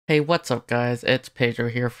Hey, what's up guys? It's Pedro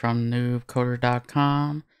here from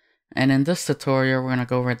noobcoder.com, and in this tutorial we're going to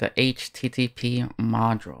go over the HTTP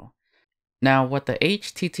module. Now what the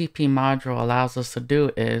HTTP module allows us to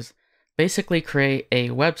do is basically create a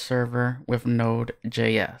web server with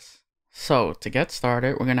NodeJS. So to get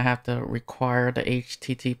started, we're going to have to require the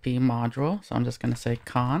HTTP module. So I'm just going to say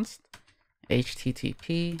const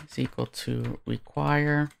HTTP is equal to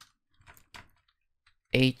require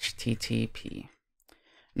HTTP.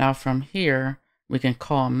 Now from here, we can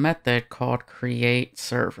call a method called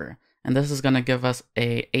createServer, and this is going to give us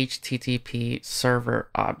a HTTP server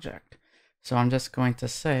object. So I'm just going to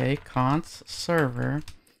say const server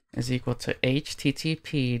is equal to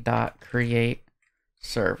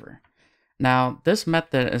http.createServer. Now this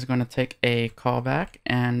method is going to take a callback,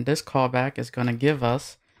 and this callback is going to give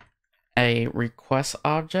us a request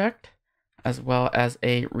object as well as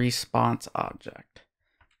a response object.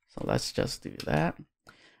 So let's just do that.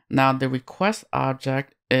 Now the request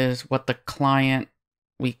object is what the client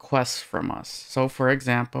requests from us. So for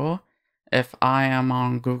example, if I am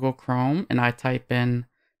on Google Chrome and I type in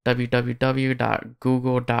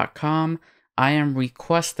www.google.com, I am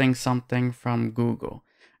requesting something from Google.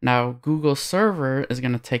 Now Google server is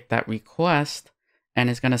going to take that request and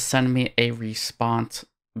is going to send me a response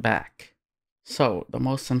back. So the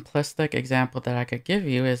most simplistic example that I could give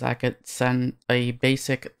you is I could send a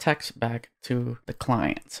basic text back to the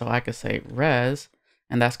client. So I could say res,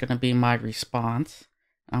 and that's going to be my response.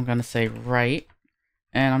 I'm going to say write,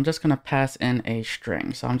 and I'm just going to pass in a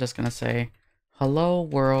string. So I'm just going to say hello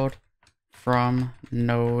world from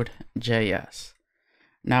Node.js.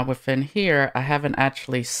 Now within here, I haven't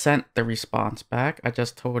actually sent the response back. I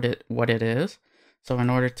just told it what it is. So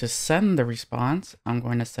in order to send the response, I'm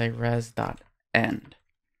going to say res.end.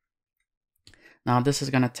 Now this is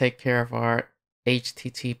going to take care of our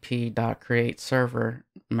http.createServer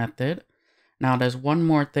method. Now there's one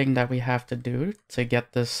more thing that we have to do to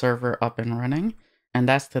get this server up and running, and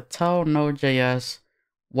that's to tell Node.js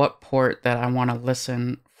what port that I want to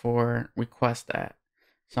listen for request at.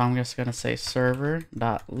 So I'm just going to say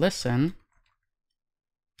server.listen,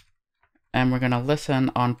 and we're going to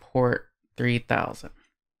listen on port 3000.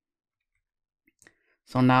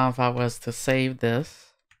 So now if I was to save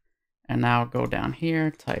this and now go down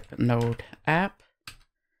here, type node app,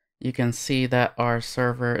 you can see that our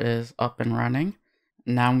server is up and running.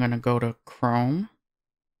 Now I'm going to go to Chrome,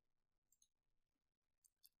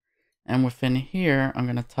 and within here I'm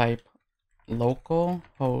going to type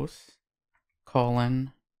localhost :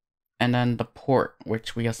 and then the port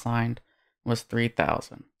which we assigned was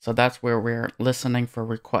 3000. So that's where we're listening for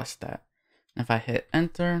request at. If I hit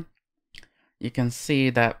enter, you can see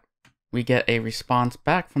that we get a response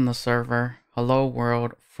back from the server, hello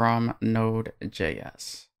world from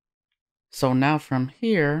Node.js. So now from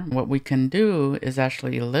here, what we can do is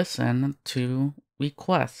actually listen to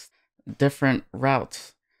requests, different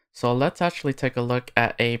routes. So let's actually take a look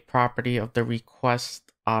at a property of the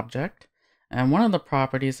request object. And one of the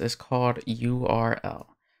properties is called URL.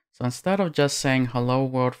 So instead of just saying hello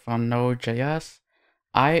world from Node.js,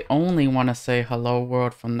 I only want to say hello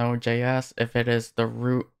world from Node.js if it is the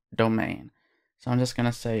root domain. So I'm just going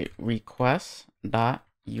to say request.url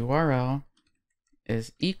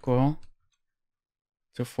is equal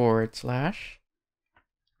to /.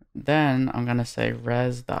 Then I'm going to say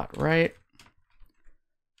res.write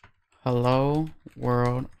hello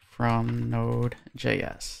world from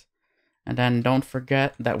Node.js. And then don't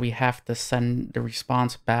forget that we have to send the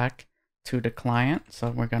response back to the client. So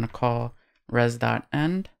we're going to call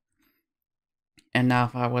res.end. And now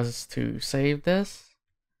if I was to save this,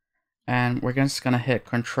 and we're just going to hit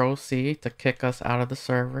Control-C to kick us out of the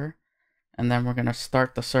server. And then we're going to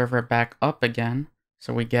start the server back up again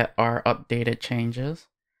so we get our updated changes.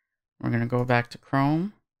 We're going to go back to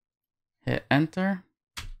Chrome, hit enter,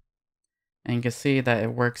 and you can see that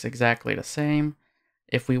it works exactly the same.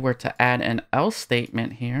 If we were to add an else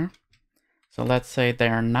statement here, so let's say they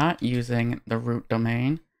are not using the root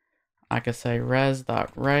domain, I could say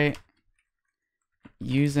res.write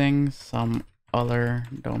using some other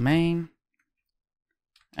domain,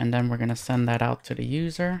 and then we're going to send that out to the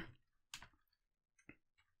user.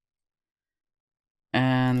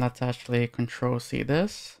 And let's actually Control-C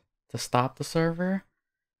this to stop the server.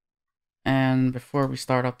 And before we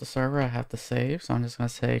start up the server, I have to save. So I'm just going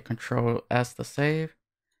to say Control-S to save.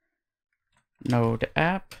 Node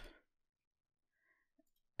app.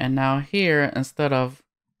 And now here, instead of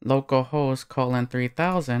localhost :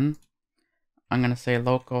 3000, I'm going to say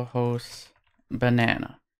localhost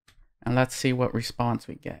banana. And let's see what response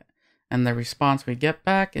we get. And the response we get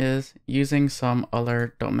back is using some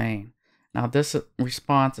other domain. Now this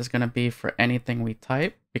response is going to be for anything we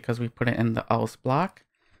type because we put it in the else block.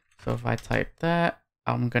 So if I type that,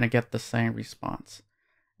 I'm going to get the same response.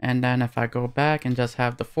 And then if I go back and just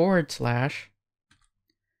have the /,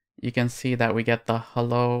 you can see that we get the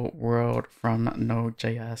hello world from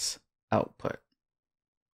Node.js output.